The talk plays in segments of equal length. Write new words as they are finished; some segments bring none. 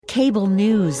Cable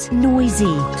news,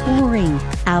 noisy, boring,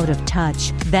 out of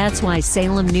touch. That's why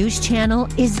Salem News Channel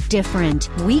is different.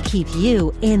 We keep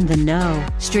you in the know.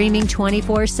 Streaming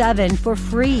 24/7 for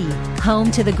free.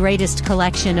 Home to the greatest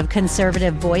collection of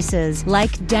conservative voices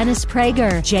like Dennis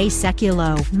Prager, Jay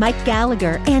Sekulow, Mike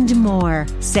Gallagher, and more.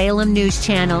 Salem News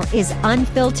Channel is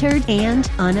unfiltered and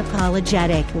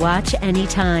unapologetic. Watch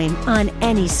anytime, on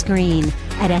any screen,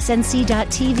 at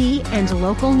snc.tv and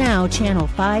Local Now Channel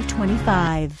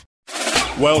 525.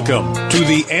 Welcome to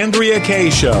the Andrea Kaye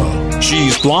Show.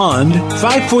 She's blonde,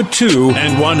 5'2",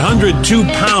 and 102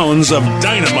 pounds of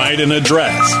dynamite in a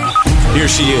dress. Here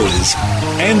she is,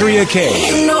 Andrea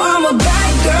Kaye. You know I'm a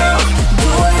bad girl. Do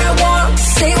what I want,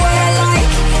 say what I like.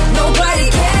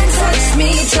 Nobody can touch me.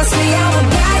 Trust me, I'm a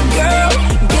bad girl.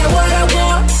 Get what I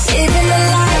want, living the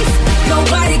life.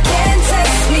 Nobody can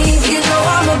test me. You know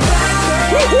I'm a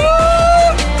bad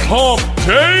girl. Hump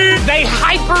day. They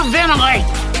hyperventilate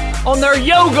on their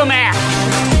yoga mat.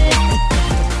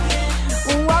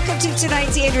 Welcome to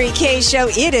tonight's Andrea Kaye Show.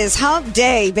 It is hump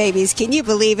day, babies. Can you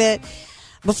believe it?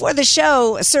 Before the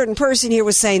show, a certain person here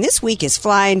was saying this week is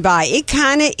flying by. It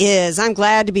kind of is. I'm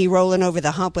glad to be rolling over the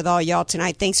hump with all y'all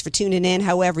tonight. Thanks for tuning in,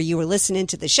 however you were listening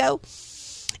to the show.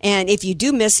 And if you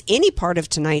do miss any part of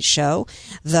tonight's show,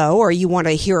 though, or you want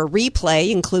to hear a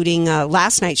replay, including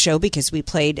last night's show because we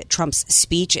played Trump's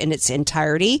speech in its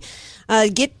entirety,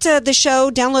 get the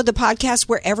show, download the podcast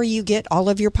wherever you get all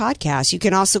of your podcasts. You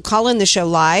can also call in the show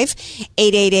live,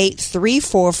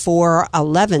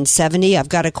 888-344-1170. I've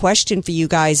got a question for you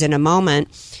guys in a moment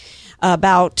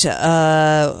about,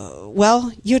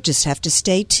 well, you'll just have to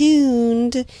stay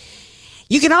tuned.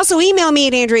 You can also email me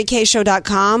at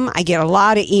AndreaKayeShow.com. I get a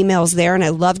lot of emails there, and I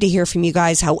love to hear from you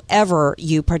guys however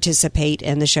you participate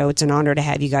in the show. It's an honor to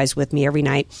have you guys with me every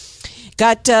night.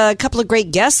 Got a couple of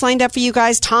great guests lined up for you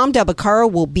guys. Tom Del Beccaro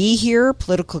will be here,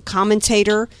 political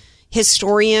commentator,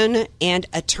 historian, and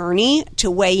attorney,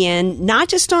 to weigh in not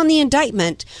just on the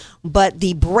indictment, but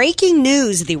the breaking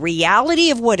news, the reality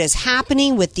of what is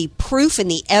happening with the proof and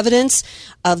the evidence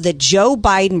of the Joe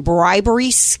Biden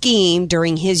bribery scheme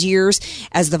during his years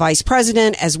as the vice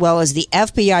president, as well as the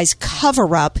FBI's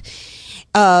cover-up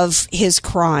of his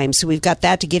crime. So we've got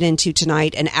that to get into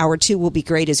tonight. And hour two will be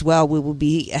great as well. We will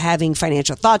be having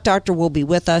Financial Thought Doctor will be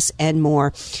with us and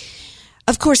more.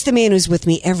 Of course, the man who's with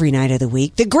me every night of the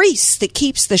week, the grease that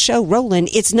keeps the show rolling,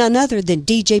 it's none other than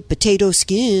DJ Potato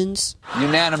Skins.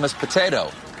 Unanimous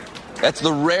potato. That's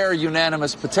the rare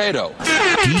unanimous potato.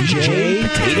 DJ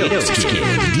Potato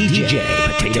Skins. DJ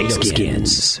Potato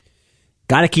Skins.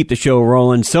 Got to keep the show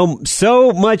rolling.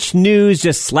 So much news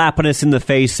just slapping us in the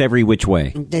face every which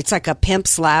way. It's like a pimp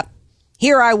slap.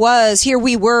 Here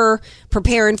we were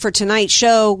preparing for tonight's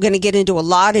show, going to get into a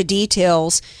lot of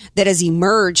details that has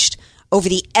emerged over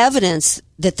the evidence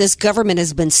that this government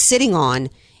has been sitting on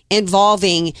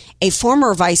involving a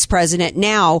former vice president,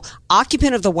 now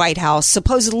occupant of the White House,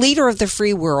 supposed leader of the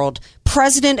free world,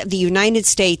 president of the United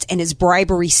States, and his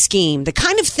bribery scheme. The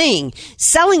kind of thing,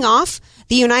 selling off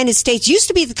the United States used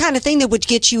to be the kind of thing that would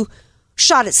get you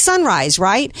shot at sunrise,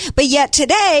 right? But yet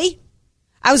today,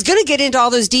 I was going to get into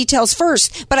all those details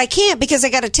first, but I can't because I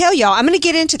got to tell y'all, I'm going to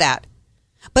get into that.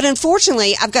 But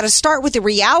unfortunately, I've got to start with the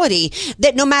reality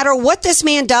that no matter what this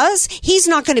man does, he's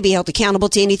not going to be held accountable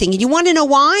to anything. And you want to know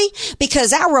why?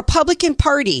 Because our Republican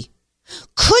Party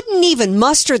couldn't even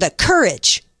muster the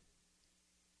courage,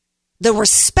 the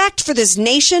respect for this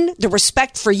nation, the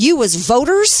respect for you as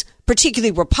voters,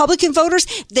 particularly Republican voters,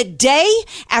 the day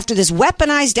after this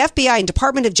weaponized FBI and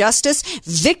Department of Justice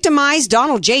victimized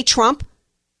Donald J. Trump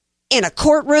in a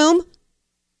courtroom.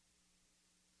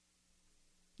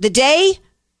 The day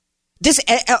this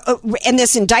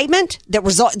indictment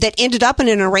that ended up in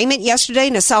an arraignment yesterday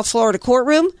in a South Florida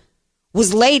courtroom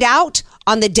was laid out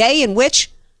on the day in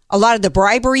which a lot of the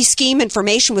bribery scheme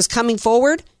information was coming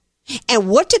forward. And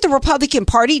what did the Republican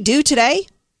Party do today?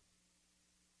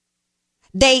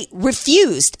 They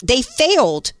refused. They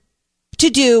failed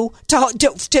to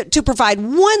provide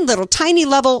one little tiny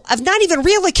level of not even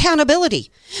real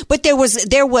accountability. But there was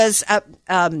I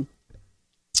don't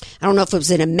know if it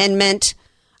was an amendment,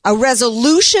 a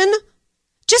resolution,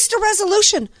 just a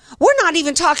resolution. We're not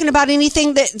even talking about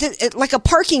anything that like a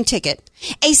parking ticket.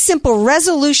 A simple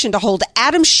resolution to hold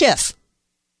Adam Schiff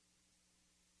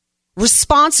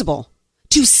responsible,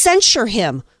 to censure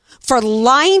him for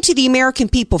lying to the American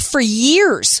people for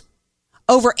years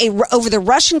over the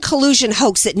Russian collusion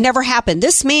hoax that never happened.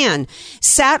 This man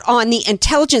sat on the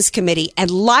Intelligence Committee and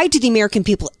lied to the American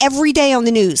people every day on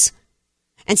the news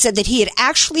and said that he had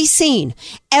actually seen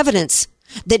evidence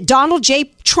that Donald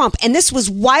J. Trump, and this was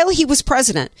while he was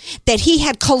president, that he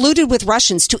had colluded with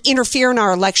Russians to interfere in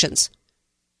our elections.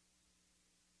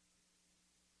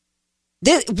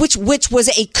 Which was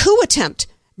a coup attempt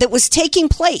that was taking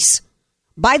place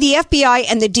by the FBI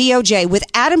and the DOJ, with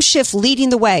Adam Schiff leading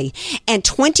the way. And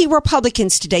 20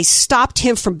 Republicans today stopped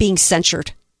him from being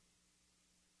censured.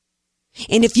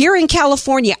 And if you're in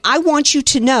California, I want you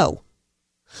to know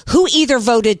who either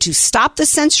voted to stop the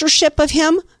censorship of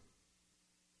him,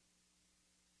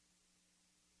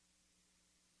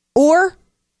 or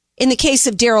in the case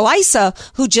of Darrell Issa,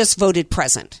 who just voted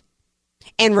present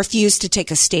and refused to take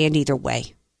a stand either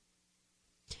way.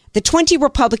 The 20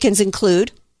 Republicans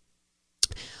include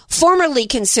formerly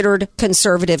considered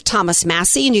conservative Thomas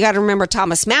Massie. And you got to remember,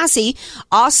 Thomas Massie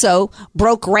also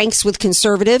broke ranks with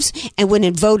conservatives and went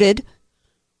and voted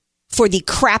for the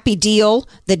crappy deal,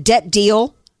 the debt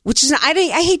deal, which is, I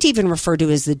hate to even refer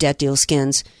to as the debt deal,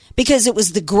 Skins, because it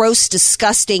was the gross,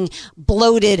 disgusting,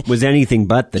 bloated. Was anything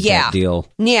but the debt deal.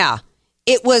 Yeah.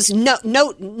 It was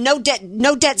no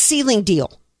debt ceiling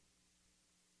deal.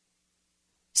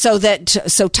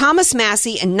 So Thomas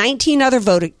Massie and 19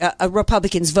 other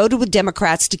Republicans voted with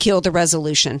Democrats to kill the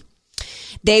resolution.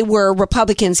 They were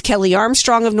Republicans Kelly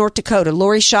Armstrong of North Dakota,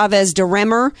 Lori Chavez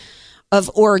DeRemer of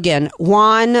Oregon,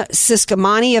 Juan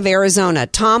Ciscomani of Arizona,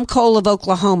 Tom Cole of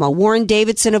Oklahoma, Warren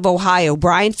Davidson of Ohio,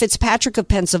 Brian Fitzpatrick of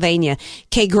Pennsylvania,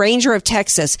 Kay Granger of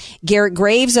Texas, Garrett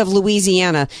Graves of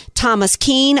Louisiana, Thomas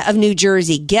Keene of New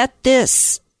Jersey. Get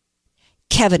this,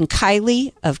 Kevin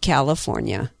Kaye of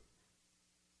California.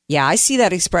 Yeah, I see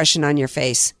that expression on your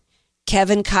face.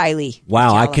 Kevin Kaye.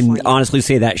 Wow, I can honestly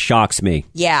say that shocks me.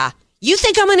 Yeah. You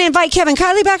think I'm going to invite Kevin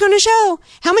Kaye back on the show?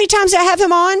 How many times did I have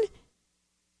him on?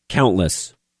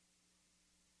 Countless.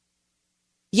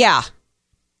 Yeah.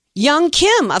 Young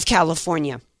Kim of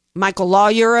California. Michael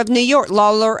Lawler of New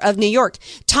York.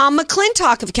 Tom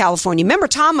McClintock of California. Remember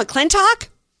Tom McClintock?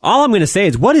 All I'm going to say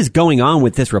is, what is going on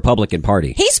with this Republican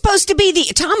Party? He's supposed to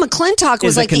be Tom McClintock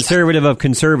was like a conservative of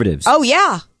conservatives. Oh,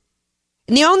 yeah.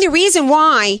 And the only reason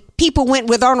why people went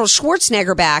with Arnold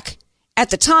Schwarzenegger back at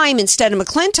the time instead of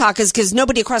McClintock is because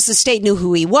nobody across the state knew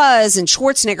who he was, and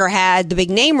Schwarzenegger had the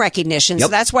big name recognition. Yep.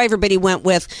 So that's why everybody went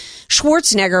with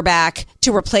Schwarzenegger back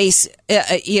to replace,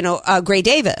 Gray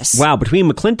Davis. Wow, between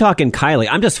McClintock and Kaye,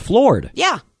 I'm just floored.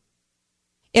 Yeah.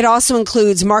 It also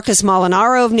includes Marcus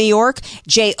Molinaro of New York,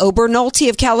 Jay Obernolte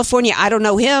of California. I don't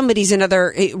know him, but he's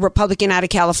another Republican out of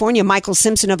California. Michael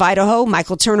Simpson of Idaho,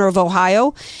 Michael Turner of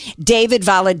Ohio, David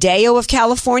Valadao of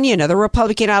California, another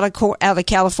Republican out of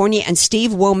California, and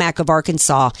Steve Womack of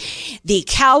Arkansas. The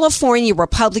California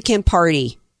Republican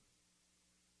Party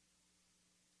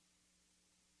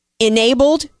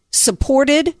enabled,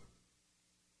 supported,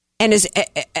 and is...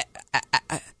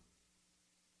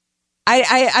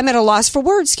 I'm at a loss for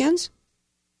words, Skins.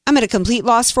 I'm at a complete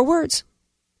loss for words.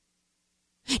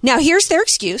 Now, here's their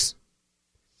excuse.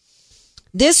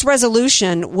 This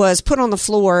resolution was put on the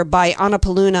floor by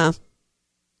Annapoluna.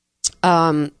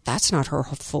 That's not her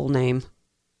full name.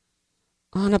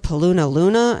 Annapoluna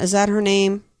Luna, is that her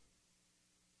name?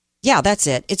 Yeah, that's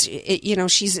it.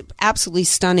 She's an absolutely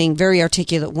stunning, very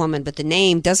articulate woman, but the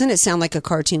name, doesn't it sound like a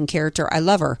cartoon character? I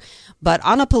love her. But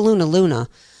Annapoluna Luna.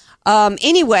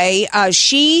 Anyway,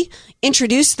 she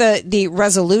introduced the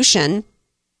resolution,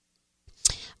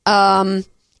 and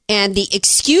the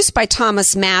excuse by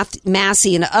Thomas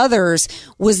Massie and others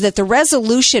was that the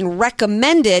resolution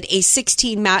recommended a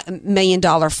 $16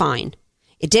 million fine.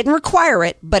 It didn't require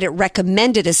it, but it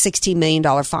recommended a $16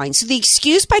 million fine. So the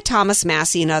excuse by Thomas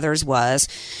Massie and others was,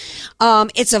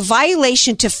 it's a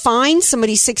violation to fine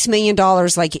somebody $6 million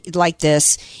like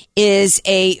this is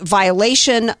a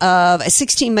violation of a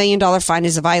 $16 million fine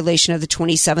is a violation of the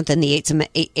 27th and the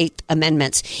 8th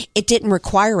Amendments. It didn't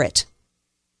require it.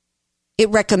 It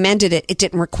recommended it. It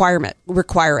didn't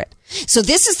require it. So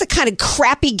this is the kind of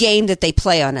crappy game that they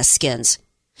play on us, Skins.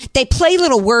 They play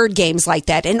little word games like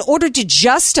that in order to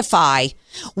justify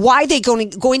why they're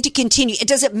going to continue. It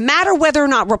doesn't matter whether or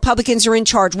not Republicans are in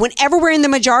charge. Whenever we're in the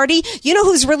majority, you know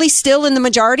who's really still in the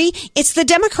majority? It's the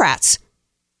Democrats.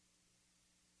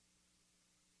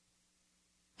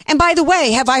 And by the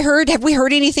way, have we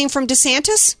heard anything from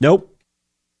DeSantis? Nope.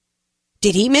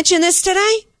 Did he mention this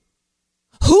today?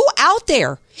 Who out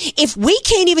there? If we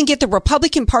can't even get the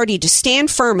Republican Party to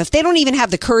stand firm, if they don't even have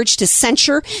the courage to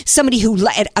censure a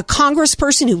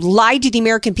congressperson who lied to the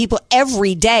American people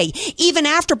every day, even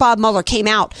after Bob Mueller came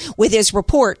out with his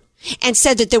report and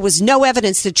said that there was no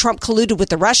evidence that Trump colluded with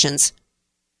the Russians,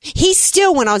 he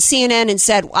still went on CNN and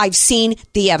said, I've seen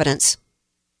the evidence.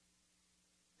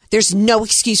 There's no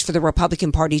excuse for the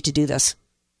Republican Party to do this.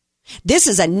 This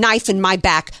is a knife in my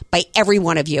back by every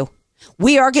one of you.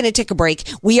 We are going to take a break.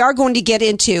 We are going to get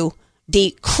into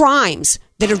the crimes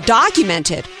that are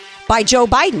documented by Joe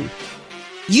Biden.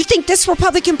 You think this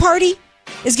Republican Party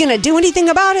is going to do anything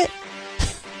about it?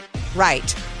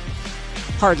 Right.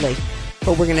 Hardly.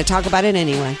 But we're going to talk about it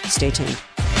anyway. Stay tuned.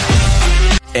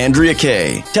 Andrea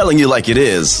Kaye, telling you like it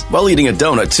is, while eating a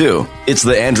donut, too. It's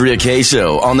the Andrea Kaye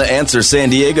Show on The Answer San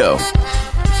Diego.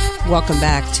 Welcome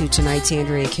back to tonight's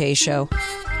Andrea Kaye Show.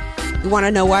 You want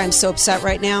to know why I'm so upset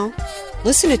right now?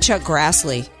 Listen to Chuck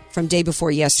Grassley from day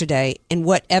before yesterday and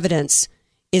what evidence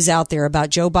is out there about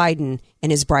Joe Biden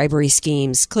and his bribery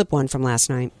schemes. Clip one from last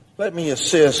night. Let me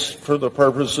assist for the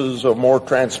purposes of more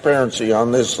transparency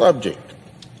on this subject.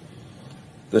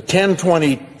 The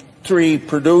 1023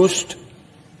 produced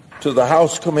to the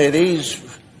House committees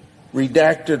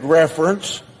redacted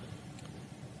reference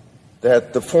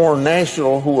that the foreign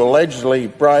national who allegedly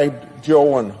bribed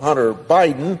Joe and Hunter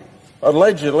Biden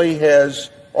allegedly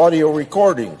has audio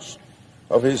recordings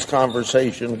of his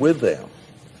conversation with them.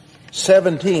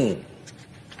 17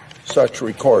 such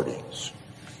recordings.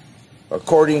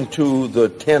 According to the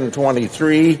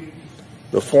 1023,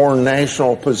 the foreign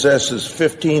national possesses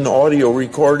 15 audio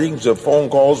recordings of phone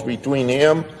calls between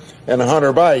him and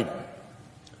Hunter Biden.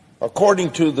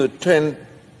 According to the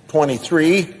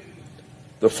 1023,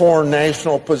 the foreign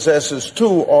national possesses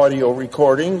 2 audio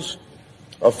recordings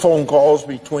of phone calls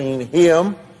between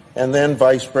him and then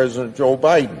Vice President Joe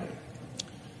Biden.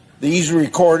 These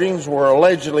recordings were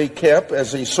allegedly kept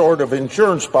as a sort of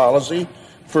insurance policy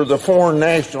for the foreign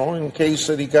national in case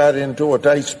that he got into a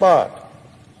tight spot.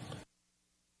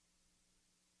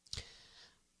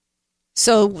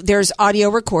 So there's audio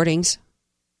recordings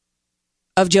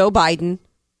of Joe Biden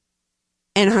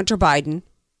and Hunter Biden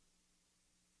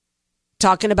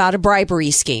talking about a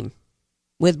bribery scheme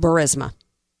with Burisma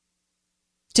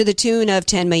to the tune of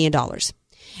 $10 million.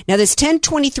 Now, this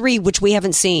 1023, which we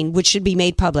haven't seen, which should be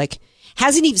made public,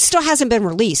 still hasn't been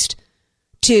released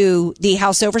to the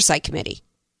House Oversight Committee.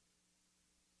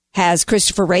 Has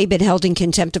Christopher Wray been held in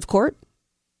contempt of court?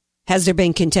 Has there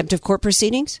been contempt of court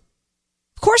proceedings?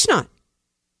 Of course not.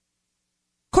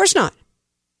 Of course not.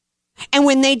 And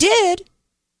when they did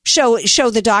show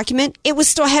the document, it was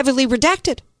still heavily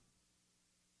redacted.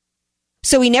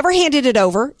 So he never handed it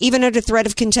over, even under threat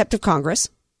of contempt of Congress.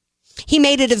 He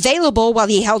made it available while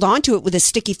he held on to it with his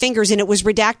sticky fingers, and it was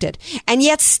redacted. And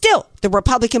yet still, the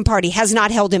Republican Party has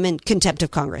not held him in contempt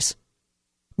of Congress.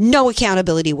 No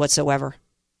accountability whatsoever.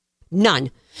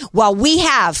 None. While we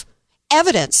have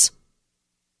evidence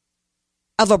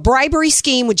of a bribery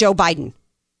scheme with Joe Biden,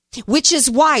 which is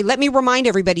why, let me remind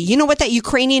everybody, you know what that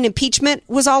Ukrainian impeachment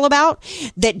was all about?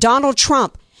 That Donald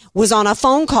Trump was on a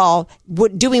phone call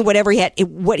doing whatever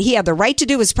what he had the right to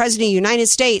do as president of the United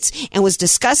States, and was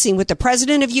discussing with the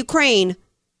president of Ukraine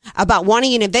about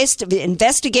wanting an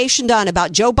investigation done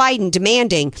about Joe Biden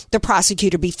demanding the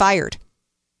prosecutor be fired.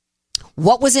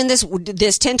 What was in this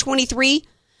 1023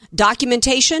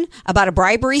 documentation about a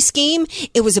bribery scheme?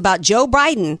 It was about Joe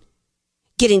Biden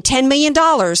getting $10 million.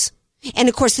 And,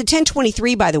 of course, the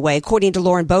 1023, by the way, according to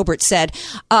Lauren Boebert, said,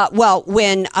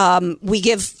 when we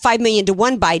give $5 million to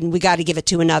one Biden, we got to give it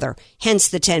to another, hence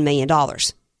the $10 million.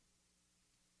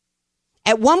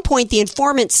 At one point, the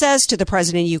informant says to the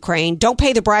president of Ukraine, don't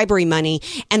pay the bribery money.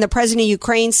 And the president of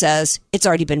Ukraine says, it's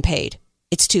already been paid.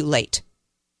 It's too late.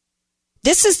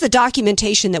 This is the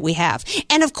documentation that we have.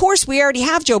 And, of course, we already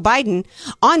have Joe Biden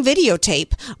on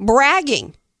videotape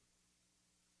bragging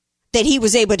that he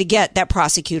was able to get that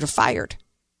prosecutor fired.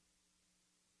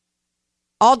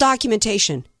 All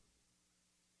documentation.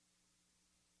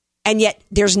 And yet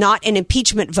there's not an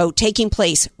impeachment vote taking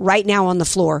place right now on the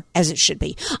floor as it should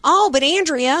be. Oh, but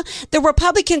Andrea,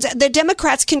 the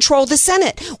Democrats control the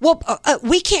Senate. Well,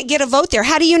 we can't get a vote there.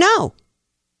 How do you know?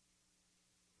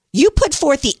 You put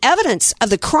forth the evidence of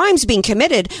the crimes being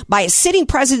committed by a sitting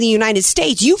president of the United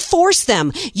States. You force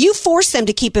them. You force them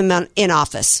to keep him in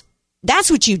office.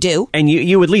 That's what you do. And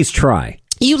you at least try.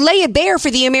 You lay it bare for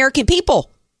the American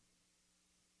people.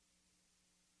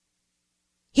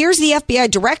 Here's the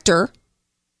FBI director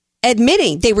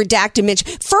admitting they redacted Mitch.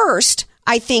 First,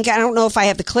 I don't know if I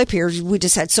have the clip here. We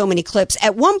just had so many clips.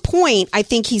 At one point, I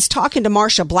think he's talking to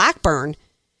Marsha Blackburn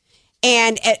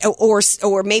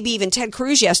or maybe even Ted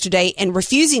Cruz yesterday, and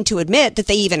refusing to admit that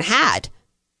they even had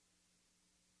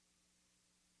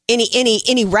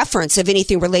any reference of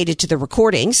anything related to the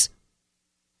recordings.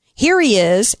 Here he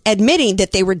is admitting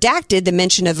that they redacted the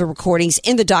mention of the recordings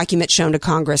in the document shown to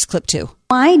Congress. Clip 2.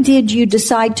 Why did you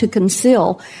decide to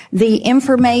conceal the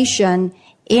information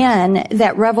in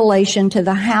that revelation to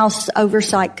the House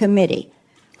Oversight Committee?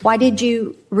 Why did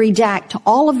you redact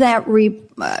all of that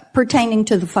pertaining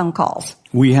to the phone calls?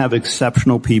 We have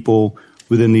exceptional people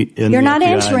within the in You're the not FBI,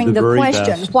 answering the very question.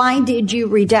 best. Why did you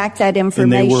redact that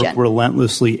information? And they work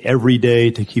relentlessly every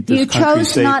day to keep this country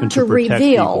safe and to protect people. You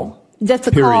chose not to reveal that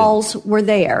the calls were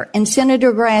there, and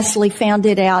Senator Grassley found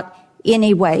it out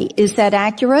anyway. Is that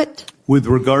accurate? With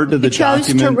regard to the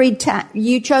document,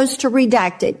 you chose to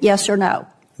redact it, yes or no?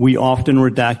 We often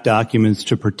redact documents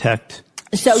to protect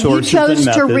So sources you chose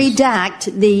and to methods.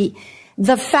 redact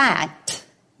the fact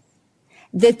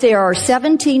that there are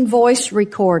 17 voice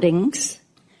recordings,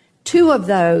 2 of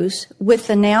those with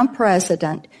the now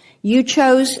president. You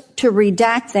chose to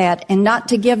redact that and not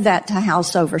to give that to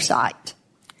House oversight.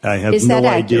 I have no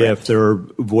idea if there are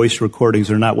voice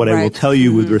recordings or not. What I will tell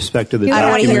you with respect to the document. I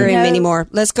don't want to hear him anymore.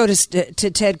 Let's go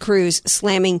to Ted Cruz,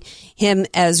 slamming him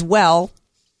as well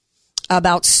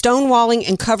about stonewalling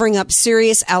and covering up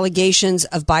serious allegations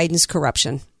of Biden's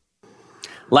corruption.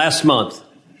 Last month,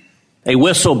 a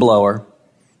whistleblower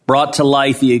brought to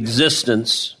light the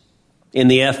existence in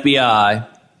the FBI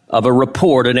of a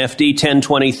report, an FD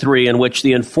 1023, in which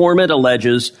the informant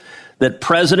alleges that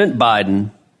President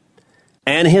Biden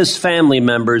and his family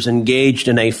members engaged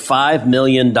in a $5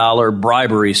 million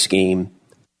bribery scheme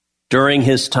during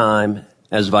his time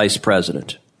as vice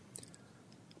president.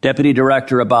 Deputy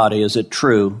Director Abate, is it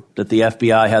true that the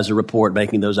FBI has a report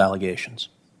making those allegations?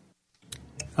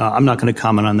 I'm not going to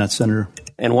comment on that, Senator.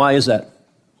 And why is that?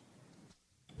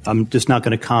 I'm just not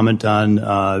going to comment on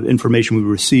information we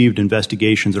received,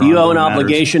 investigations. Do you owe an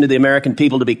obligation to the American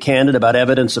people to be candid about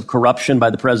evidence of corruption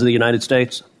by the President of the United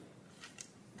States?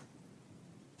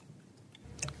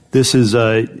 This is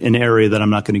an area that I'm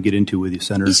not going to get into with you,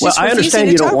 Senator. Well, I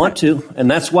understand you don't want to, and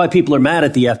that's why people are mad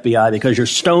at the FBI, because you're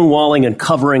stonewalling and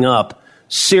covering up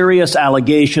serious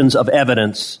allegations of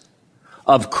evidence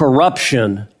of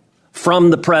corruption from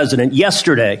the president.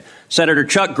 Yesterday, Senator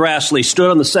Chuck Grassley stood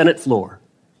on the Senate floor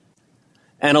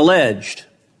and alleged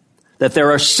that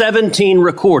there are 17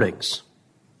 recordings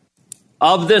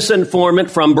of this informant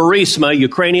from Burisma,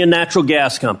 Ukrainian natural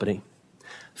gas company.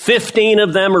 15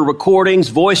 of them are recordings,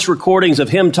 voice recordings of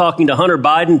him talking to Hunter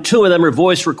Biden. 2 of them are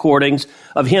voice recordings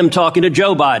of him talking to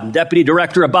Joe Biden. Deputy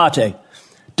Director Abate,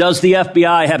 does the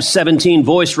FBI have 17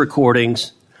 voice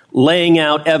recordings laying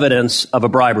out evidence of a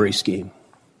bribery scheme?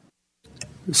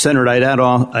 Senator,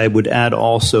 I would add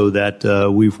also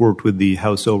that we've worked with the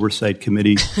House Oversight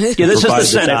Committee. Yeah, this is the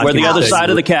Senate. We're the other side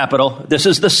of the Capitol. This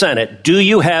is the Senate. Do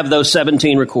you have those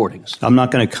 17 recordings? I'm not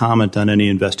going to comment on any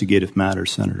investigative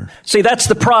matters, Senator. See, that's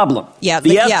the problem. Yeah,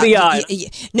 the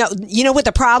FBI. No, you know what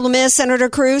the problem is, Senator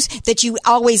Cruz? That you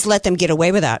always let them get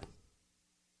away with that.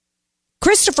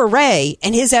 Christopher Wray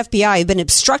and his FBI have been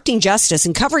obstructing justice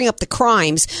and covering up the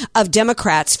crimes of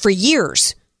Democrats for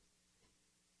years.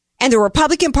 And the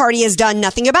Republican Party has done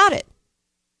nothing about it.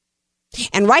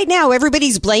 And right now,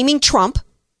 everybody's blaming Trump.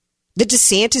 The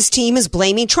DeSantis team is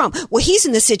blaming Trump. Well, he's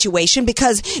in this situation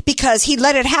because he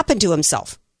let it happen to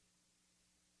himself.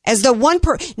 As the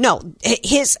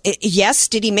yes,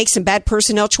 did he make some bad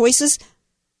personnel choices?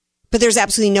 But there's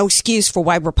absolutely no excuse for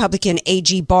why Republican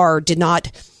AG Barr did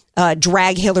not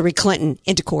drag Hillary Clinton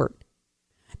into court.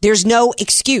 There's no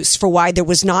excuse for why there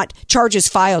was not charges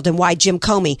filed and why Jim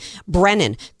Comey,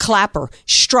 Brennan, Clapper,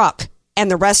 Strzok,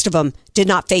 and the rest of them did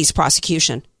not face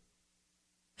prosecution.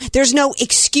 There's no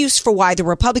excuse for why the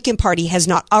Republican Party has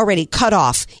not already cut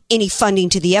off any funding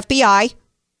to the FBI,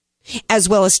 as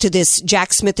well as to this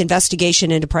Jack Smith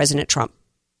investigation into President Trump.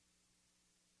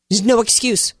 There's no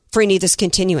excuse for any of this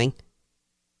continuing.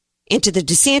 And to the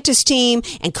DeSantis team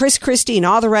and Chris Christie and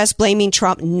all the rest blaming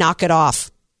Trump, knock it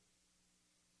off.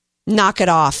 Knock it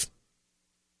off.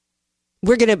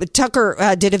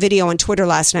 Tucker did a video on Twitter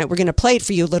last night. We're going to play it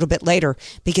for you a little bit later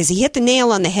because he hit the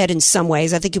nail on the head in some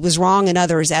ways. I think it was wrong in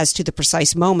others as to the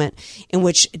precise moment in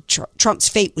which Trump's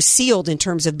fate was sealed in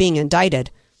terms of being indicted.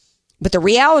 But the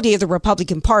reality of the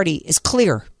Republican Party is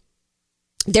clear.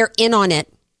 They're in on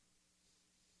it.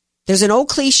 There's an old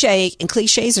cliche, and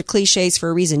cliches are cliches for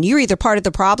a reason. You're either part of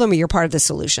the problem or you're part of the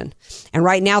solution. And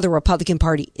right now, the Republican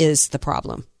Party is the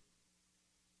problem.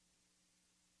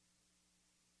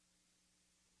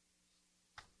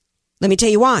 Let me tell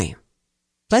you why.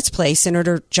 Let's play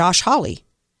Senator Josh Hawley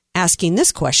asking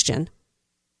this question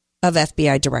of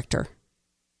FBI Director.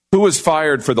 Who was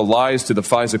fired for the lies to the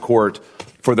FISA court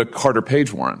for the Carter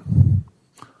Page warrant?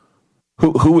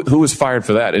 Who was fired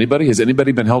for that? Anybody? Has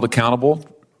anybody been held accountable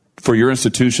for your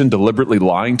institution deliberately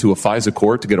lying to a FISA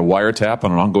court to get a wiretap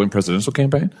on an ongoing presidential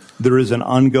campaign? There is an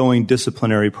ongoing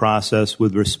disciplinary process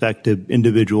with respect to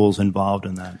individuals involved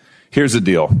in that. Here's the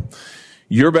deal.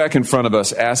 You're back in front of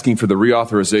us asking for the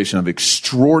reauthorization of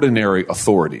extraordinary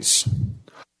authorities.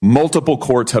 Multiple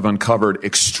courts have uncovered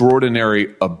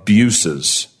extraordinary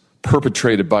abuses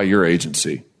perpetrated by your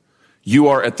agency. You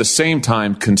are at the same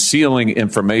time concealing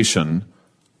information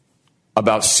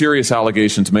about serious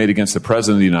allegations made against the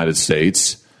President of the United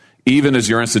States, even as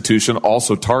your institution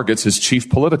also targets his chief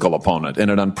political opponent in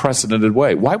an unprecedented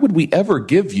way. Why would we ever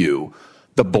give you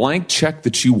the blank check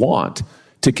that you want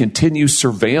to continue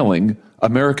surveilling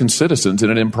American citizens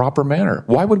in an improper manner?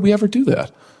 Why would we ever do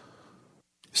that?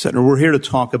 Senator, we're here to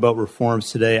talk about reforms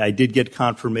today. I did get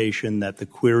confirmation that the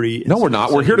query... No, we're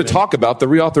not. We're here to talk about the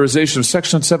reauthorization of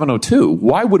Section 702.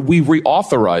 Why would we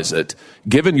reauthorize it,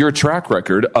 given your track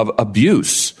record of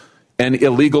abuse and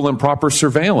illegal improper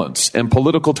surveillance and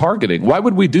political targeting? Why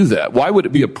would we do that? Why would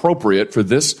it be appropriate for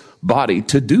this body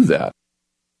to do that?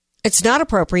 It's not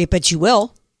appropriate, but you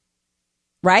will.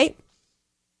 Right?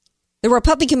 The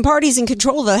Republican Party's in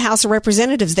control of the House of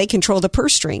Representatives. They control the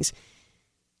purse strings.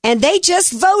 And they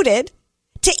just voted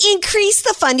to increase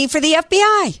the funding for the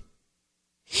FBI.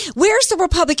 Where's the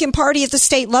Republican Party at the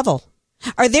state level?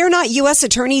 Are there not U.S.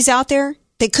 attorneys out there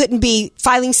that couldn't be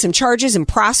filing some charges and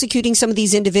prosecuting some of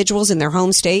these individuals in their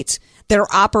home states that are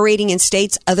operating in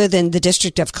states other than the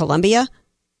District of Columbia?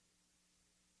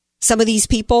 Some of these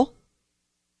people,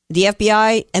 the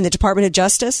FBI and the Department of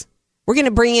Justice. We're going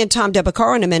to bring in Tom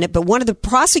DeBaccaro in a minute, but one of the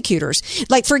prosecutors,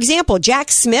 like, for example,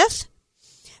 Jack Smith,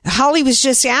 Holly was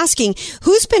just asking,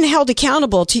 who's been held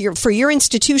accountable for your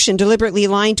institution deliberately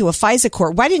lying to a FISA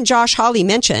court? Why didn't Josh Hawley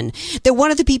mention that one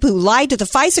of the people who lied to the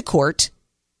FISA court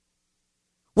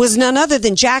was none other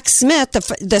than Jack Smith,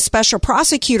 the special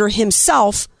prosecutor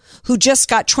himself, who just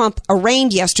got Trump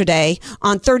arraigned yesterday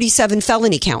on 37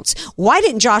 felony counts? Why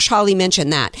didn't Josh Hawley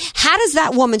mention that? How does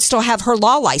that woman still have her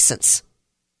law license?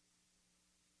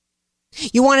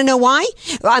 You want to know why?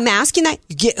 I'm asking that.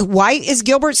 Why is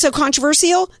Gilbert so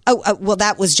controversial? Well,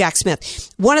 that was Jack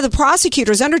Smith. One of the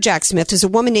prosecutors under Jack Smith is a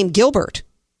woman named Gilbert,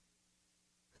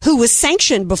 who was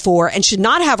sanctioned before and should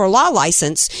not have her law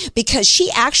license because she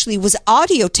actually was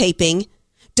audio taping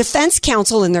defense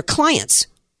counsel and their clients.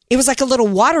 It was like a little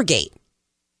Watergate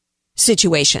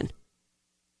situation.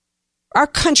 Our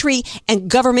country and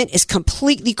government is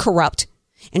completely corrupt,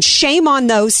 and shame on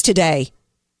those today,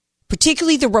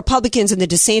 particularly the Republicans in the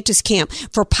DeSantis camp,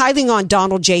 for piling on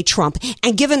Donald J. Trump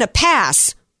and giving a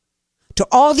pass to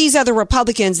all these other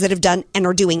Republicans that have done and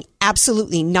are doing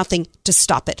absolutely nothing to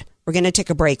stop it. We're going to take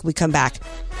a break. We come back.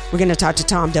 We're going to talk to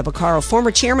Tom DeBaccaro,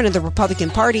 former chairman of the Republican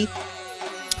Party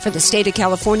for the state of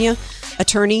California,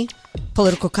 attorney,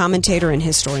 political commentator, and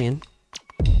historian.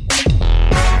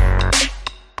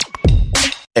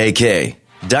 AK,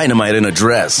 Dynamite in a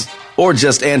Dress, or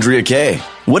just Andrea Kaye,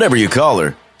 whatever you call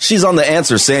her. She's on The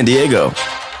Answer San Diego.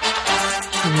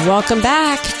 Welcome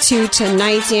back to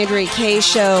tonight's Andrea Kaye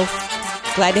Show.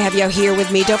 Glad to have you here with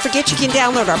me. Don't forget you can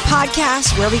download our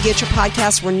podcast wherever you get your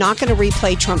podcasts. We're not going to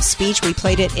replay Trump's speech. We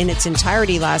played it in its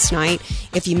entirety last night.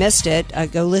 If you missed it,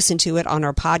 go listen to it on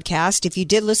our podcast. If you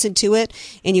did listen to it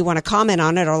and you want to comment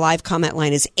on it, our live comment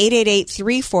line is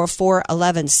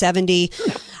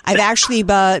 888-344-1170. I've actually,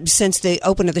 since the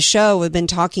open of the show, we've been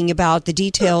talking about the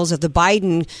details of the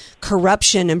Biden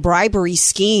corruption and bribery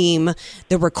scheme,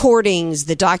 the recordings,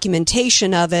 the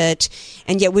documentation of it.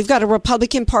 And yet we've got a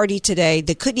Republican Party today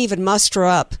that couldn't even muster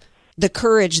up the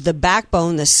courage, the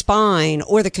backbone, the spine,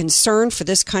 or the concern for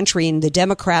this country and the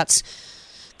Democrats'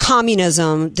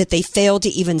 communism that they failed to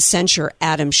even censure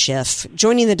Adam Schiff.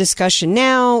 Joining the discussion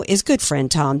now is good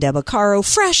friend Tom DeBaccaro,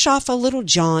 fresh off a little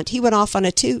jaunt. He went off on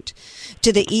a toot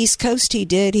to the East Coast. He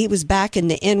did. He was back in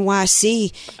the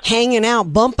NYC, hanging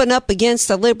out, bumping up against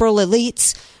the liberal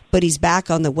elites, but he's back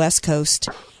on the West Coast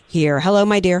here. Hello,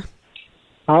 my dear.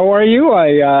 How are you?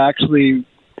 I actually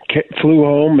flew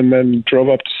home and then drove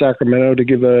up to Sacramento to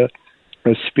give a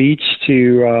speech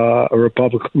to a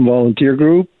Republican volunteer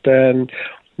group, and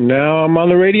now I'm on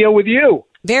the radio with you.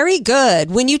 Very good.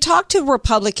 When you talk to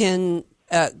Republican,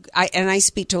 I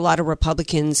speak to a lot of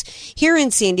Republicans here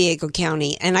in San Diego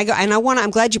County, and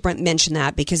I'm glad you mentioned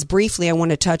that, because briefly I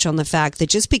want to touch on the fact that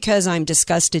just because I'm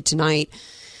disgusted tonight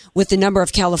with the number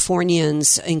of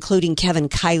Californians, including Kevin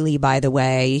Kaye, by the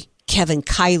way, Kevin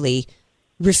Kaye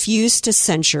refused to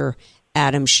censure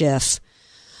Adam Schiff.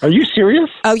 Are you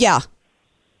serious? Oh, yeah.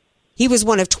 He was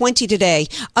one of 20 today.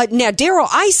 Now, Darrell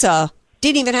Issa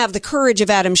didn't even have the courage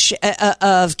of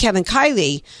of Kevin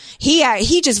Kaye.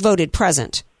 He just voted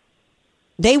present.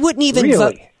 They wouldn't even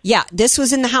vote. Yeah, this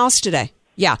was in the House today.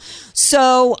 Yeah.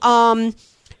 So,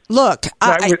 look,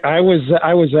 I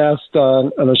was asked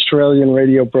on an Australian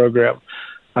radio program.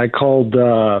 I called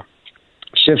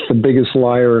Schiff's the biggest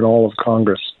liar in all of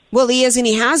Congress. Well, he is, and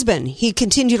he has been. He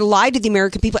continued to lie to the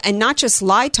American people, and not just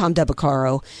lie, Tom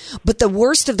DeBaccaro, but the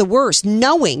worst of the worst,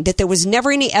 knowing that there was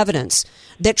never any evidence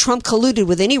that Trump colluded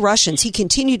with any Russians. He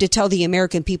continued to tell the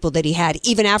American people that he had,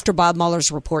 even after Bob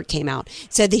Mueller's report came out,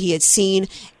 said that he had seen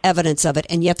evidence of it,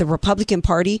 and yet the Republican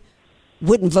Party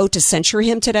wouldn't vote to censure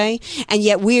him today, and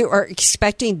yet we are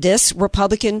expecting this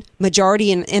Republican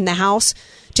majority in the House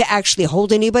to actually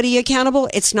hold anybody accountable.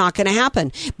 It's not going to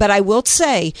happen. But I will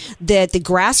say that the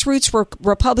grassroots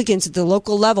Republicans at the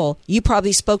local level, you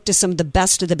probably spoke to some of the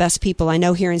best people I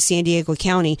know here in San Diego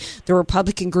County. The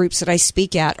Republican groups that I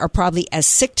speak at are probably as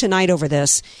sick tonight over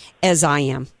this as I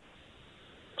am.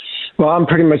 Well, I'm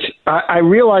pretty much, I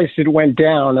realized it went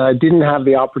down. I didn't have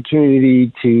the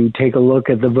opportunity to take a look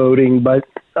at the voting, but,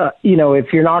 if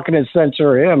you're not going to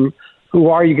censor him, who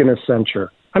are you going to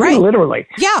censure? I mean, literally.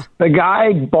 Yeah. The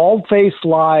guy bald-faced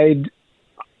lied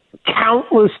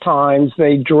countless times.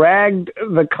 They dragged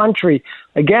the country.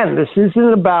 Again, this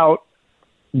isn't about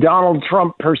Donald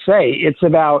Trump per se. It's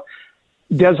about,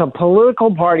 does a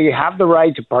political party have the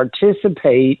right to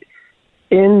participate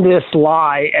in this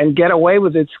lie and get away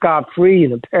with it scot-free?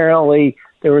 And apparently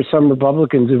there were some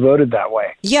Republicans who voted that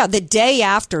way. Yeah, the day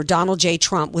after Donald J.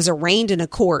 Trump was arraigned in a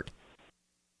court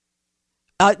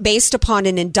based upon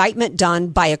an indictment done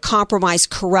by a compromised,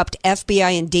 corrupt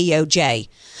FBI and DOJ.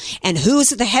 And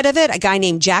who's at the head of it? A guy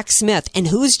named Jack Smith. And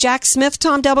who's Jack Smith,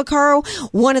 Tom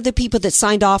DeBaccaro? One of the people that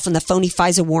signed off on the phony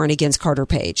FISA warrant against Carter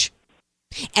Page.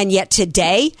 And yet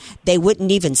today, they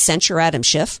wouldn't even censure Adam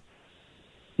Schiff.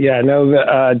 Yeah,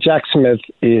 no, Jack Smith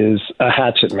is a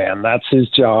hatchet man. That's his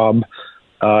job.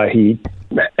 He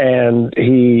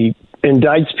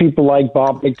indicts people like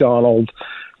Bob McDonald.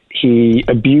 He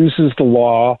abuses the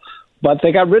law, but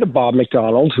they got rid of Bob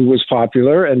McDonald, who was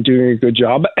popular and doing a good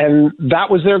job, and that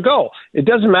was their goal. It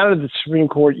doesn't matter that the Supreme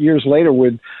Court years later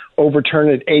would overturn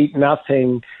it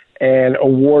 8-0 and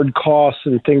award costs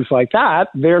and things like that.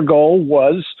 Their goal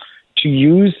was to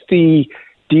use the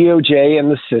DOJ and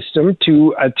the system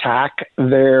to attack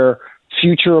their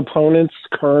future opponents,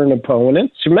 current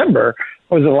opponents. Remember,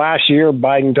 it was the last year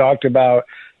Biden talked about,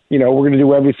 we're going to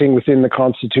do everything within the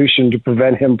Constitution to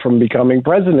prevent him from becoming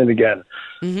president again.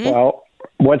 Mm-hmm. Well,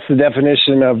 what's the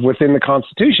definition of within the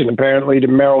Constitution? Apparently to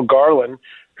Merrick Garland,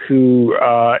 who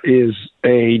is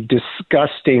a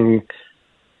disgusting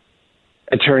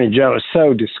attorney general,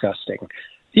 so disgusting.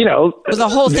 The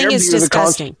whole thing is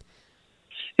disgusting.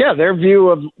 Yeah, their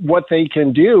view of what they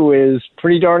can do is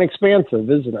pretty darn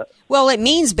expansive, isn't it? Well, it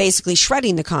means basically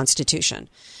shredding the Constitution.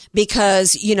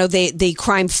 Because, the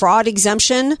crime fraud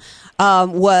exemption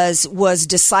was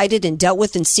decided and dealt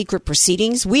with in secret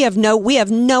proceedings. We have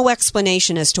no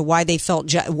explanation as to why they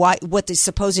felt what the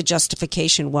supposed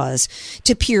justification was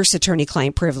to pierce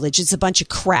attorney-client privilege. It's a bunch of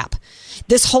crap.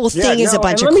 This whole thing is a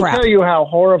bunch of crap. Let me tell you how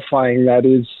horrifying that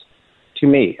is to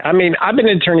me. I mean, I've been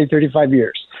an attorney 35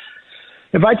 years.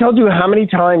 If I told you how many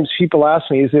times people ask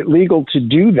me, is it legal to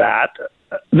do that?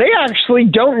 They actually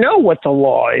don't know what the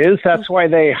law is. That's why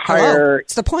they hire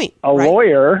it's the point, a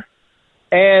lawyer.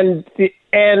 And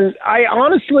I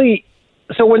honestly,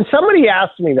 so when somebody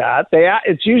asks me that,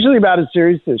 it's usually about a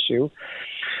serious issue.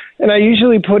 And I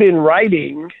usually put in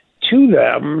writing to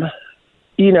them,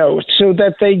 so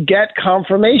that they get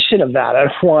confirmation of that. I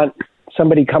don't want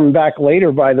somebody coming back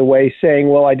later, by the way, saying,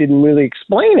 well, I didn't really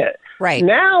explain it. Right.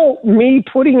 Now, me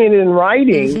putting it in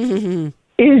writing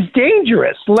is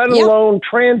dangerous, let alone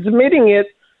transmitting it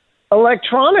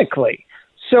electronically.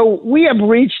 So we have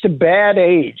reached a bad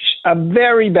age, a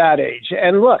very bad age.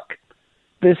 And look,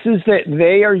 this is that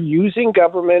they are using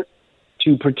government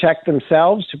to protect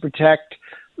themselves, to protect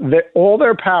all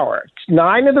their power.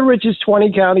 9 of the richest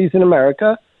 20 counties in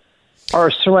America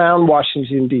surround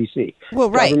Washington, D.C.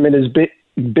 Well, right. Government is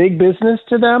big business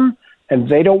to them, and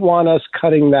they don't want us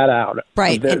cutting that out.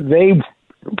 Right.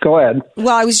 Go ahead.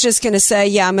 Well, I was just going to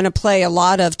say, I'm going to play a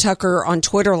lot of Tucker on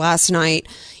Twitter last night.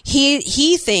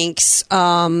 He thinks,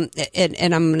 and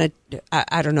I'm going to,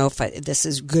 I don't know if this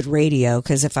is good radio,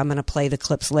 because if I'm going to play the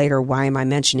clips later, why am I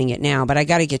mentioning it now? But I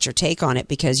got to get your take on it,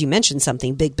 because you mentioned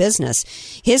something, big business.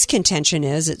 His contention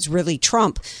is it's really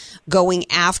Trump going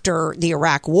after the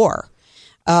Iraq war,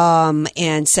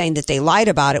 and saying that they lied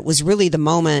about it was really the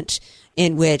moment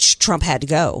in which Trump had to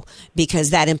go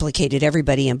because that implicated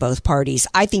everybody in both parties.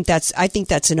 I think that's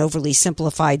an overly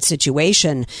simplified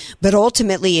situation, but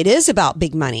ultimately it is about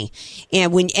big money.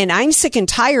 And I'm sick and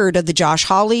tired of the Josh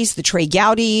Hawleys, the Trey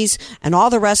Gowdys, and all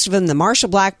the rest of them, the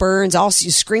Marsha Blackburns, all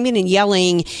screaming and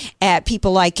yelling at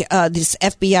people like this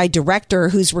FBI director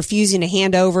who's refusing to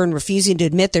hand over and refusing to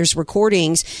admit there's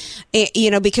recordings,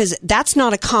 because that's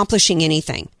not accomplishing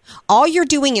anything. All you're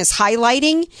doing is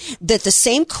highlighting that the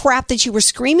same crap that you were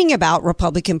screaming about,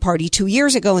 Republican Party, 2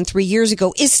 years ago and 3 years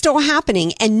ago, is still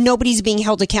happening, and nobody's being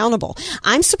held accountable.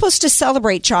 I'm supposed to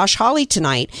celebrate Josh Hawley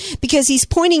tonight because he's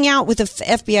pointing out with the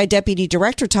FBI Deputy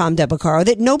Director, Tom DeBaccaro,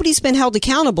 that nobody's been held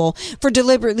accountable for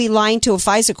deliberately lying to a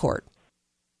FISA court.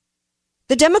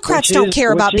 The Democrats don't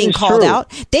care about being called out.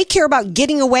 They care about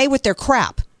getting away with their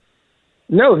crap.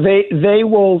 No, they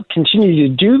will continue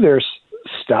to do their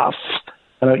stuff.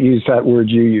 I don't use that word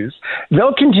you use.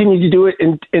 They'll continue to do it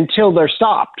until they're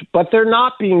stopped, but they're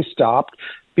not being stopped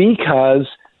because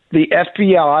the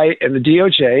FBI and the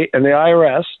DOJ and the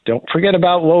IRS, don't forget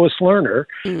about Lois Lerner,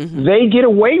 they get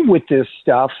away with this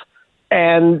stuff,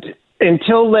 and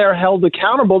until they're held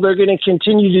accountable, they're going to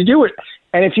continue to do it.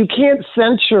 And if you can't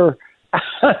censure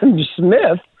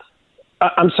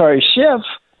Schiff,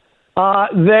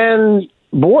 then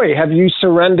boy, have you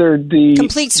surrendered the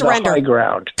high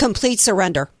ground. Complete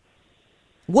surrender.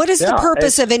 What is the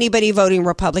purpose of anybody voting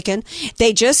Republican?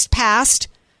 They just passed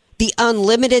the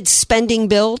unlimited spending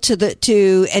bill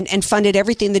and funded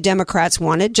everything the Democrats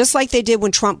wanted, just like they did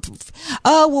when Trump.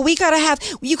 Oh, well, you got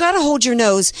to hold your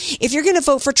nose. If you're going to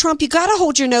vote for Trump, you got to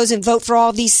hold your nose and vote for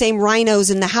all these same rhinos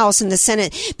in the House and the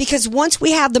Senate, because once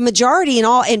we have the majority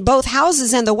in both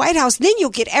houses and the White House, then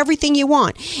you'll get everything you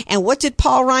want. And what did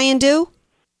Paul Ryan do?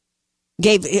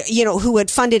 Who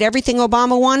had funded everything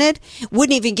Obama wanted,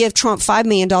 wouldn't even give Trump $5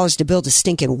 million to build a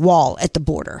stinking wall at the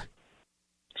border.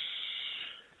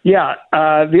 Yeah,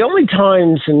 the only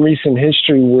times in recent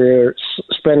history where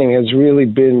spending has really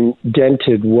been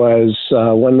dented was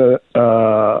when the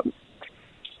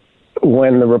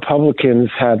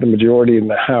Republicans had the majority in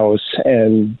the House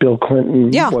and Bill Clinton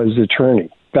was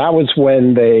attorney. That was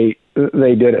when they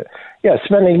did it. Yeah,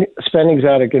 spending's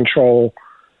out of control.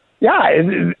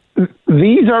 Yeah,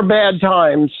 these are bad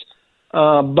times,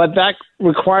 but that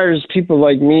requires people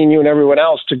like me and you and everyone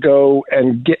else to go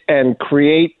and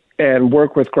create and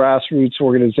work with grassroots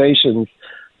organizations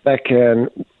that can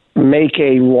make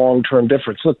a long-term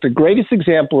difference. Look, the greatest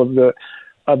example of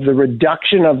the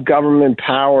reduction of government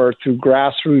power through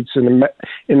grassroots in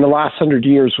the last 100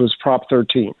 years was Prop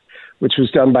 13, which was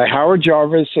done by Howard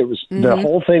Jarvis. It was the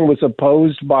whole thing was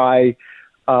opposed by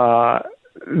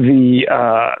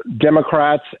the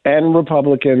Democrats and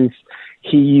Republicans.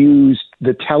 He used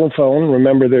the telephone.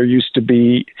 Remember,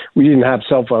 we didn't have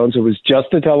cell phones. It was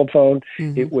just a telephone.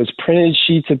 It was printed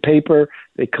sheets of paper.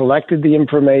 They collected the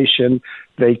information.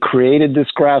 They created this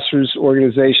grassroots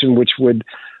organization, which would,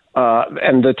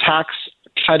 and the tax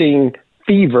cutting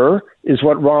fever is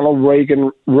what Ronald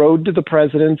Reagan rode to the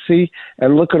presidency.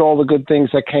 And look at all the good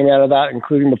things that came out of that,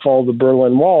 including the fall of the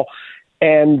Berlin Wall.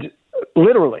 And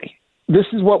literally, this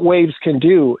is what waves can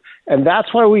do, and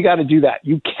that's why we got to do that.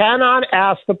 You cannot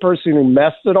ask the person who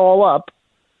messed it all up,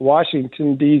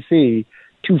 Washington, D.C.,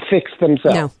 to fix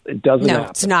themselves. No. It doesn't happen. No,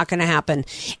 it's not going to happen.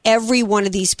 Every one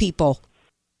of these people,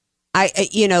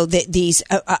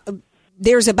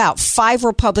 there's about 5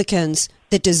 Republicans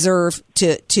that deserve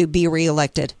to be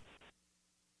reelected.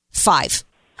 5.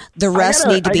 The rest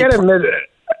need to be.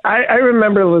 I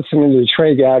remember listening to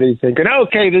Trey Gowdy thinking,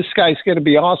 okay, this guy's going to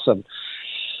be awesome.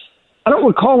 I don't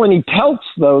recall any pelts,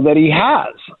 though, that he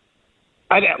has.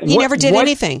 He never did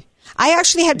anything. I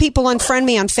actually had people unfriend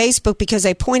me on Facebook because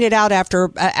I pointed out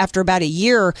after about a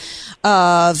year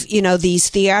of these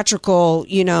theatrical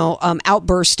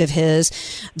outburst of his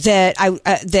that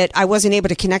I wasn't able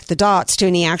to connect the dots to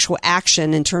any actual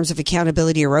action in terms of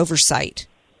accountability or oversight.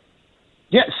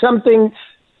 Yeah, something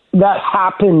that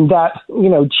happened that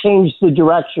changed the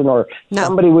direction, or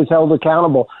somebody was held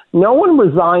accountable. No one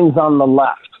resigns on the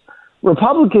left.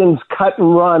 Republicans cut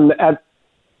and run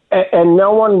and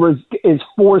no one is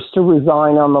forced to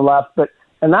resign on the left.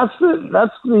 And that's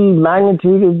the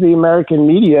magnitude of the American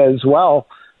media as well,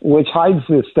 which hides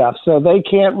this stuff. So they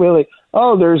can't really.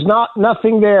 There's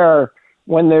nothing there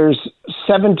when there's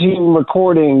 17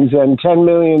 recordings and $10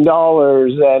 million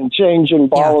and change in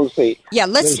policy.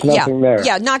 There's nothing there.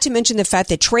 Yeah, not to mention the fact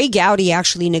that Trey Gowdy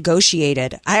actually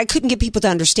negotiated. I couldn't get people to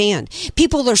understand.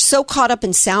 People are so caught up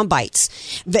in sound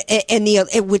bites,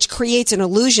 which creates an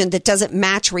illusion that doesn't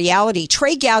match reality.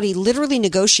 Trey Gowdy literally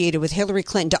negotiated with Hillary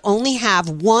Clinton to only have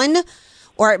one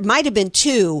or it might have been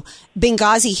 2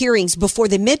 Benghazi hearings before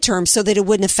the midterms so that it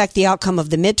wouldn't affect the outcome of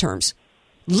the midterms.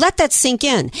 Let that sink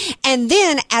in. And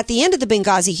then at the end of the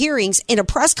Benghazi hearings, in a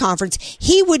press conference,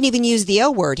 he wouldn't even use the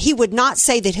O word. He would not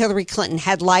say that Hillary Clinton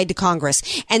had lied to Congress.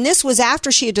 And this was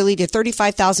after she had deleted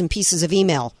 35,000 pieces of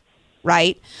email,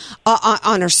 right,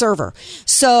 on her server.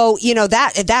 So,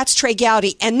 that's Trey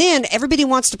Gowdy. And then everybody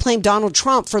wants to blame Donald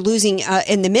Trump for losing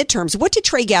in the midterms. What did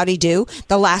Trey Gowdy do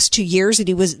the last 2 years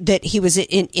that he was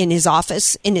in his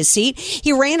office, in his seat?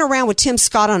 He ran around with Tim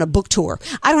Scott on a book tour.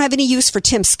 I don't have any use for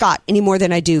Tim Scott any more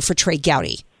than I do for Trey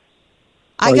Gowdy.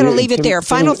 I got to leave it there.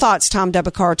 Final thoughts, Tom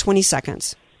Debakar, 20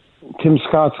 seconds. Tim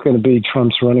Scott's going to be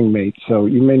Trump's running mate, so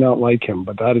you may not like him,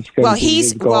 but that is going to be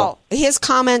his goal. His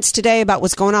comments today about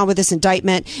what's going on with this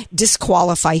indictment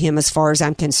disqualify him as far as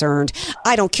I'm concerned.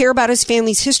 I don't care about his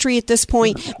family's history at this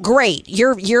point. Great.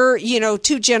 You're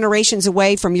 2 generations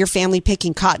away from your family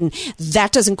picking cotton.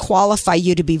 That doesn't qualify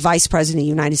you to be vice president of the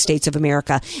United States of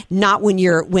America. Not when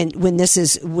this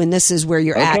is where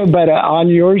you're at. Okay, but on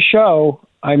your show,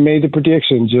 I made the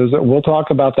predictions. We'll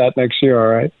talk about that next year, all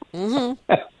right?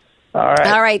 Mm-hmm.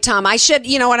 All right, Tom. I should,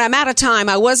 when I'm out of time,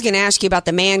 I was going to ask you about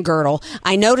the man girdle.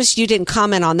 I noticed you didn't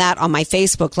comment on that on my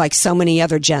Facebook like so many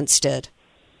other gents did.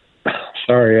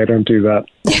 Sorry, I don't do that.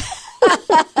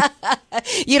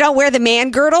 You don't wear the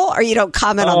man girdle, or you don't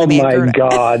comment on the man girdle?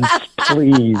 Oh, my God,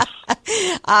 please.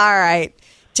 All right.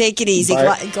 Take it easy.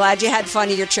 Glad you had fun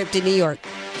of your trip to New York.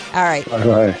 All right.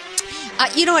 Bye-bye.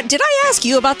 You know what? Did I ask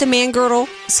you about the man girdle,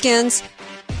 Skins?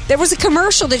 There was a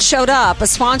commercial that showed up, a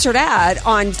sponsored ad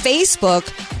on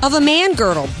Facebook of a man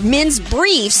girdle, men's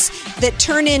briefs that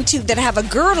have a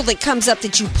girdle that comes up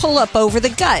that you pull up over the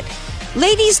gut.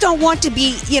 Ladies don't want to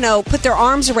be, put their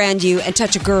arms around you and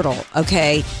touch a girdle,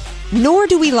 okay? Nor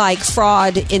do we like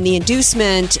fraud in the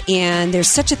inducement, and there's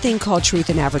such a thing called truth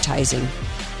in advertising.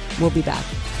 We'll be back.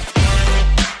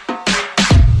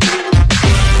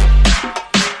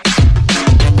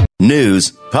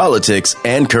 News, politics,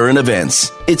 and current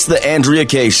events. It's the Andrea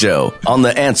Kaye Show on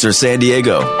The Answer San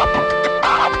Diego.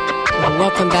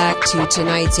 Welcome back to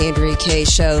tonight's Andrea Kaye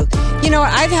Show.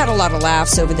 I've had a lot of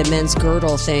laughs over the men's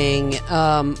girdle thing,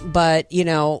 but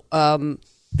the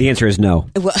answer is no.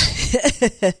 Well,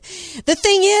 the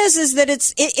thing is that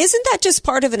isn't that just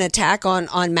part of an attack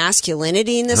on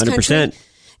masculinity in this 100%. country?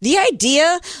 The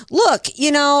idea, look,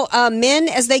 men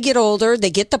as they get older, they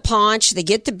get the paunch, they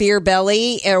get the beer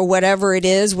belly, or whatever it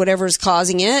is, whatever is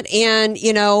causing it. And,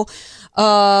 the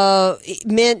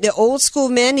old school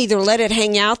men either let it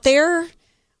hang out there,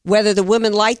 whether the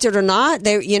women liked it or not,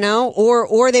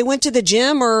 or they went to the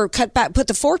gym or put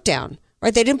the fork down,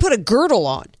 right? They didn't put a girdle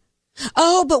on.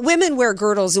 Oh, but women wear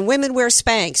girdles and women wear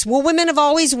Spanx. Well, women have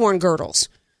always worn girdles.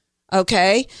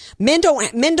 Okay. Men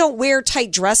don't wear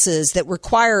tight dresses that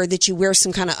require that you wear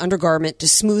some kind of undergarment to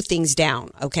smooth things down.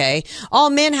 Okay. All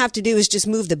men have to do is just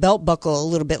move the belt buckle a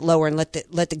little bit lower and let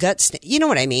the guts, you know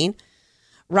what I mean?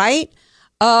 Right?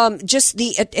 And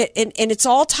it's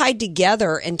all tied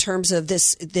together in terms of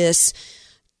this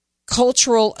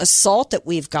cultural assault that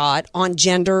we've got on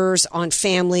genders, on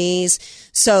families.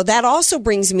 So that also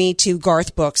brings me to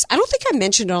Garth Brooks. I don't think I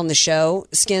mentioned it on the show,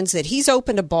 Skins, that he's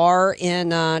opened a bar in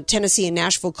Tennessee and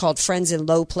Nashville called Friends in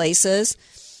Low Places.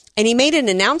 And he made an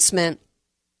announcement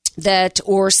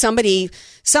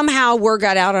somehow word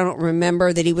got out, I don't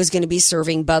remember, that he was going to be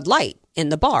serving Bud Light in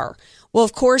the bar. Well,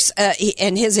 of course,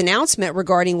 and his announcement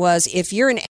regarding was, if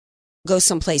you're go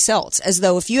someplace else, as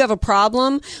though if you have a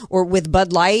problem or with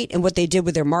Bud Light and what they did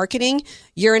with their marketing,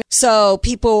 so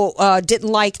people didn't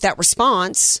like that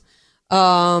response,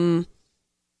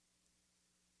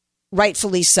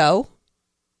 rightfully so.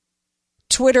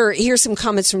 Twitter, here's some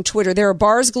comments from Twitter. There are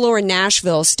bars galore in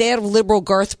Nashville. Stay out of liberal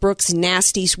Garth Brooks'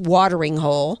 nasty watering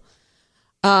hole.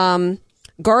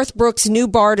 Garth Brooks' new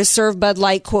bar to serve Bud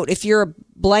Light, quote, if you're a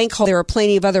blank hole, there are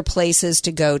plenty of other places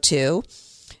to go to.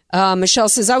 Michelle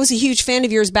says, I was a huge fan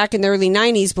of yours back in the early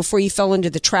 90s before you fell into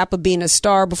the trap of being a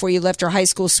star, before you left your high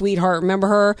school sweetheart. Remember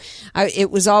her?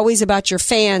 It was always about your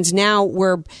fans. Now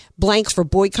we're blank for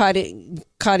boycotting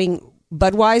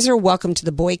Budweiser. Welcome to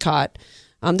the boycott.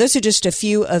 Those are just a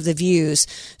few of the views.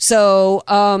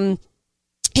 So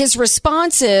his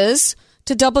response is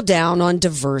to double down on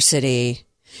diversity,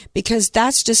 because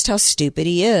that's just how stupid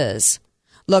he is.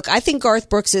 Look, I think Garth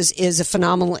Brooks is a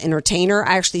phenomenal entertainer.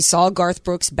 I actually saw Garth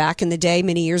Brooks back in the day,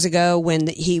 many years ago, when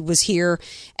he was here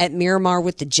at Miramar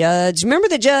with the Judds. Remember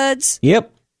the Judds?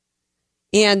 Yep.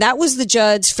 And that was the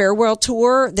Judds farewell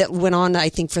tour that went on, I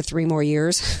think, for 3 more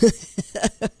years.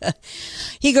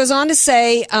 He goes on to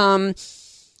say,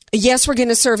 Yes, we're going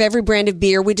to serve every brand of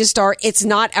beer. We just are. It's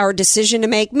not our decision to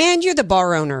make. Man, you're the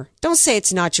bar owner. Don't say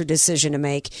it's not your decision to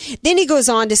make. Then he goes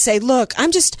on to say, look,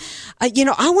 I'm just, I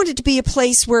want it to be a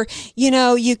place where,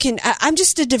 you can, I'm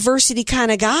just a diversity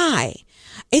kind of guy.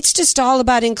 It's just all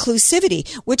about inclusivity,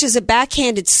 which is a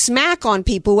backhanded smack on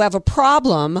people who have a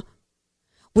problem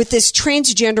with this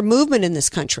transgender movement in this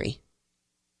country.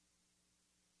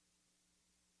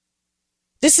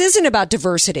 This isn't about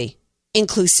diversity,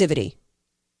 inclusivity.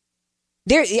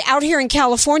 They're out here in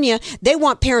California, they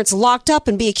want parents locked up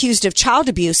and be accused of child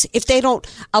abuse if they don't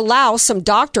allow some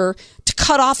doctor to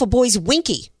cut off a boy's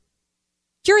winky.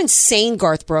 You're insane,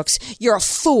 Garth Brooks. You're a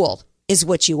fool, is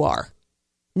what you are.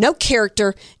 No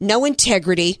character, no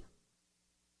integrity.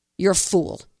 You're a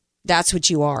fool. That's what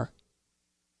you are.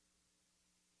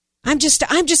 Can't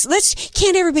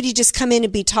everybody just come in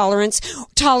and be tolerant?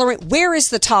 Where is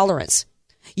the tolerance?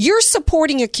 You're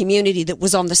supporting a community that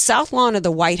was on the south lawn of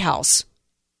the White House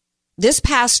this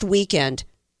past weekend,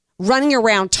 running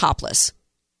around topless.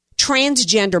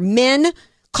 Transgender men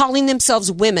calling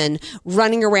themselves women,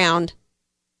 running around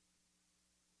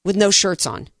with no shirts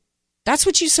on. That's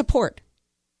what you support.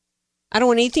 I don't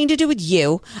want anything to do with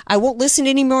you. I won't listen to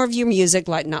any more of your music,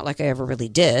 not like I ever really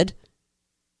did.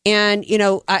 And,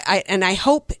 I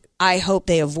hope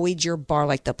they avoid your bar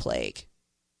like the plague.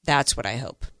 That's what I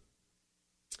hope.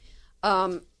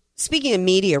 Speaking of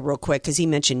media real quick, because he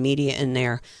mentioned media in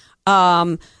there,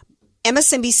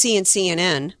 MSNBC and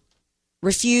CNN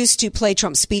refused to play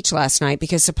Trump's speech last night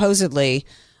because supposedly,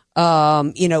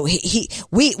 we're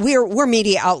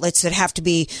media outlets that have to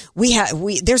be,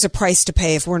 there's a price to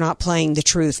pay if we're not playing the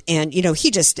truth. And,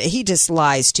 he just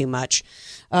lies too much.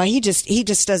 He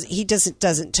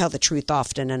doesn't tell the truth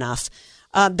often enough.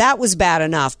 That was bad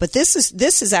enough, but this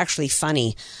is actually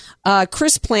funny.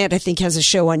 Chris Plant, I think, has a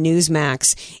show on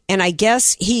Newsmax, and I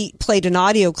guess he played an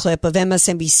audio clip of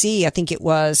MSNBC, I think it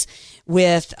was,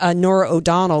 with Norah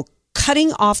O'Donnell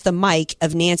cutting off the mic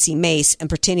of Nancy Mace and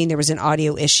pretending there was an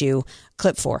audio issue.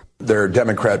 Clip 4. They're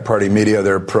Democrat Party media.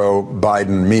 They're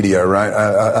pro-Biden media,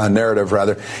 right? Narrative,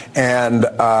 rather. And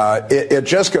it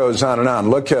just goes on and on.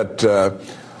 Look at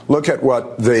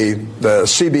what the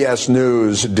CBS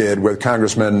News did with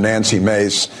Congressman Nancy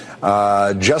Mace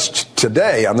just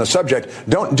today on the subject.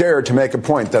 Don't dare to make a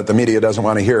point that the media doesn't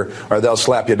want to hear, or they'll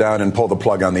slap you down and pull the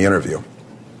plug on the interview.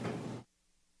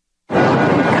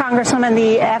 Congresswoman,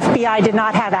 the FBI did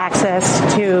not have access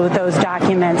to those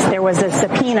documents. There was a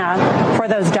subpoena for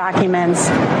those documents,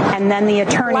 and then the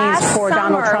attorneys for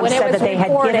Donald Trump said that they had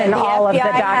given all of the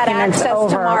documents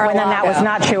over, when then that was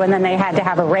not true, and then they had to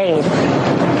have a raid.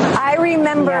 I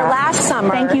remember last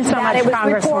summer. Thank you so much, it was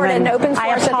Congresswoman. reported in open source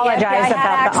I apologize that the FBI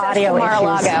had about the audio to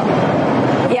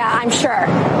Mar-a-Lago. Yeah, I'm sure.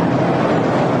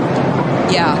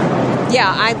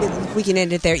 Yeah, we can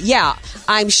end it there. Yeah,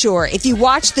 I'm sure. If you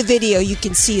watch the video, you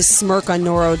can see a smirk on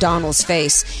Norah O'Donnell's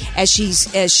face as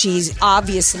she's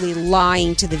obviously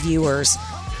lying to the viewers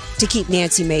to keep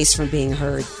Nancy Mace from being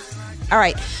heard. All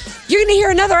right, you're going to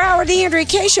hear another hour of the Andrea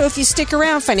Kaye Show if you stick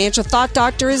around. Financial Thought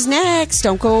Doctor is next.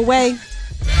 Don't go away.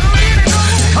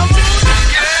 Come on.